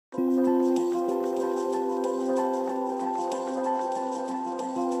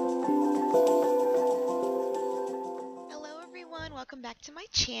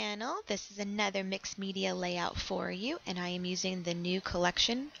channel. This is another mixed media layout for you, and I am using the new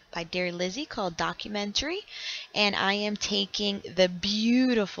collection by Dear Lizzie called Documentary, and I am taking the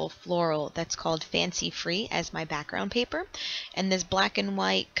beautiful floral that's called Fancy Free as my background paper, and this black and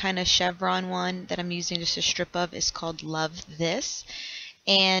white kind of chevron one that I'm using just a strip of is called Love This.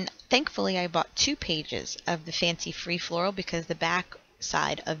 And thankfully I bought 2 pages of the Fancy Free floral because the back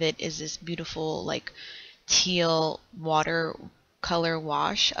side of it is this beautiful like teal water color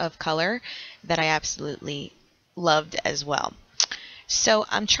wash of color that I absolutely loved as well. So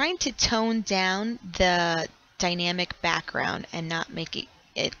I'm trying to tone down the dynamic background and not make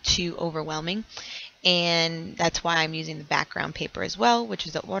it too overwhelming, and that's why I'm using the background paper as well, which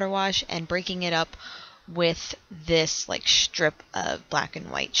is a water wash, and breaking it up with this like strip of black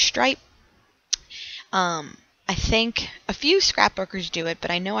and white stripe. I think a few scrapbookers do it,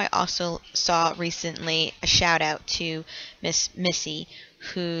 but I know I also saw recently a shout out to Miss Missy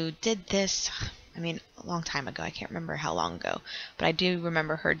who did this, I mean, a long time ago. I can't remember how long ago, but I do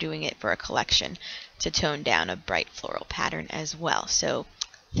remember her doing it for a collection to tone down a bright floral pattern as well. So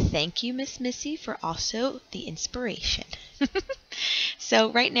thank you, Miss Missy, for also the inspiration.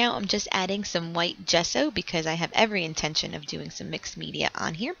 So right now I'm just adding some white gesso because I have every intention of doing some mixed media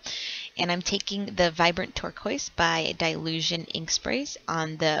on here. And I'm taking the Vibrant Turquoise by Dilution ink sprays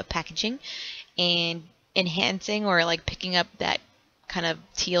on the packaging and enhancing or like picking up that kind of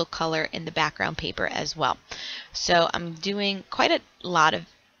teal color in the background paper as well. So I'm doing quite a lot of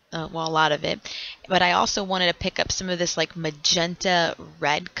a lot of it, but I also wanted to pick up some of this like magenta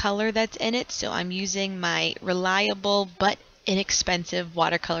red color that's in it. So I'm using my reliable but inexpensive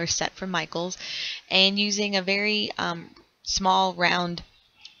watercolor set from Michaels and using a very small round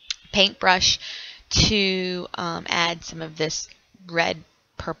paintbrush to add some of this red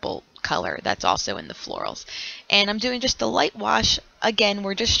purple color that's also in the florals. And I'm doing just a light wash. Again,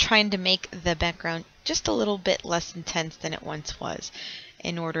 we're just trying to make the background just a little bit less intense than it once was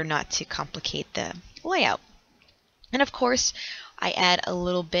in order not to complicate the layout. And of course, I add a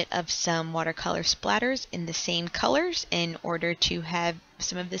little bit of some watercolor splatters in the same colors in order to have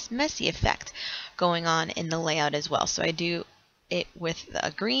some of this messy effect going on in the layout as well. So I do it with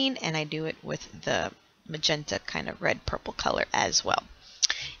a green and I do it with the magenta kind of red purple color as well.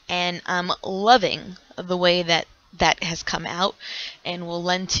 And I'm loving the way that that has come out and will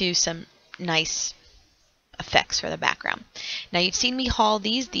lend to some nice effects for the background. Now you've seen me haul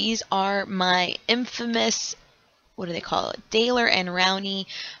these. These are my infamous, what do they call it? Daler and Rowney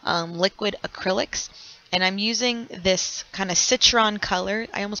liquid acrylics. And I'm using this kind of citron color.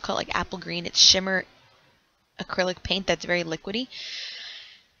 I almost call it like apple green. It's shimmer acrylic paint that's very liquidy.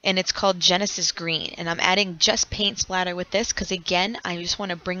 And it's called Genesis Green. And I'm adding just paint splatter with this because again, I just want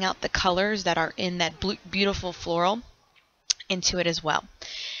to bring out the colors that are in that beautiful floral into it as well.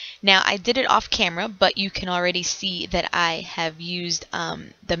 Now I did it off camera, but you can already see that I have used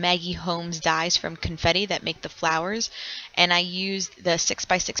the Maggie Holmes dies from Confetti that make the flowers, and I used the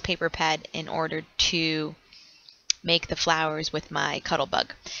 6x6 paper pad in order to make the flowers with my Cuttlebug.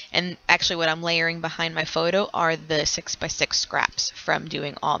 And actually what I'm layering behind my photo are the 6x6 scraps from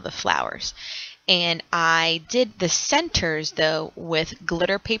doing all the flowers. And I did the centers though with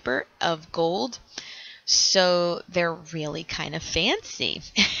glitter paper of gold. So they're really kind of fancy.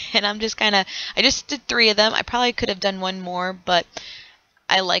 And I'm just I just did 3 of them. I probably could have done one more, but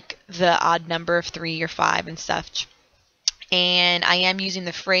I like the odd number of 3 or 5 and stuff. And I am using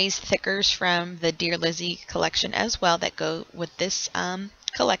the phrase thickers from the Dear Lizzie collection as well that go with this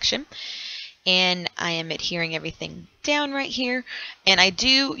collection. And I am adhering everything down right here. And I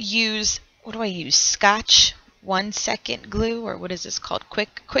do use, what do I use? Scotch 1-second glue, or what is this called?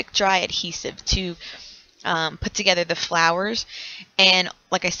 Quick dry adhesive to put together the flowers. And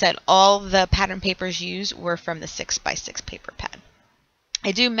like I said, all the pattern papers used were from the 6x6 paper pad.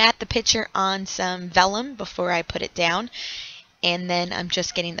 I do mat the picture on some vellum before I put it down, and then I'm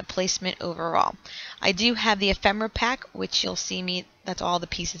just getting the placement overall. I do have the ephemera pack, which you'll see me, that's all the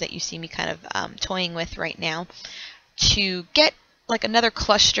pieces that you see me kind of toying with right now, to get like another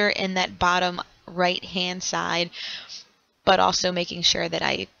cluster in that bottom right hand side, but also making sure that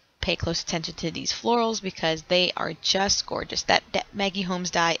I pay close attention to these florals because they are just gorgeous. That Maggie Holmes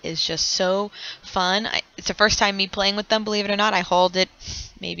die is just so fun. It's the first time me playing with them, believe it or not. I hauled it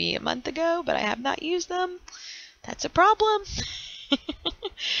maybe a month ago, but I have not used them. That's a problem.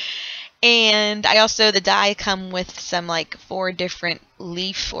 And I also, the die come with some like 4 different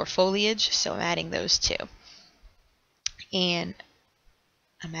leaf or foliage, so I'm adding those too. And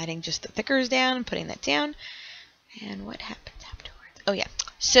I'm adding just the thickers down and putting that down. And what happens afterwards? Oh yeah,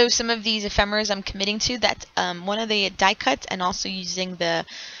 So some of these ephemeras I'm committing to, that's one of the die cuts, and also using the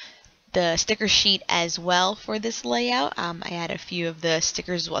sticker sheet as well for this layout. I add a few of the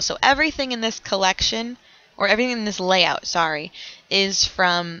stickers as well. So everything in this collection, or everything in this layout, sorry, is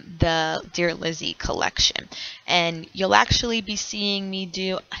from the Dear Lizzie collection. And you'll actually be seeing me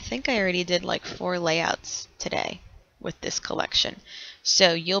do, I think I already did like 4 layouts today with this collection.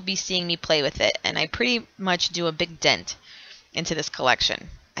 So you'll be seeing me play with it, and I pretty much do a big dent into this collection.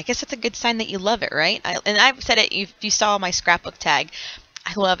 I guess that's a good sign that you love it, right? And I've said it, if you saw my scrapbook tag,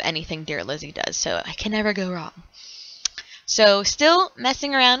 I love anything Dear Lizzie does, so I can never go wrong. So still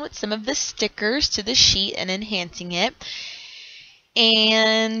messing around with some of the stickers to the sheet and enhancing it.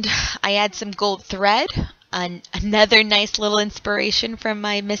 And I add some gold thread, another nice little inspiration from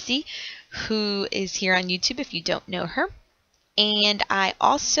my Missy, who is here on YouTube if you don't know her. And I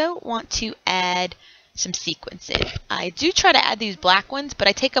also want to add some sequences. I do try to add these black ones, but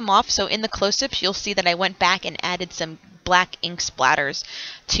I take them off, so in the close-ups you'll see that I went back and added some black ink splatters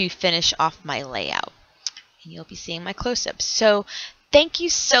to finish off my layout. And you'll be seeing my close-ups. So thank you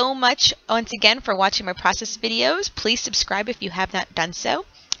so much once again for watching my process videos. Please subscribe if you have not done so,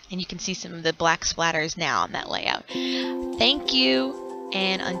 and you can see some of the black splatters now on that layout. Thank you,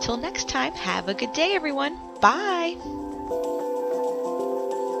 and until next time, have a good day everyone. Bye!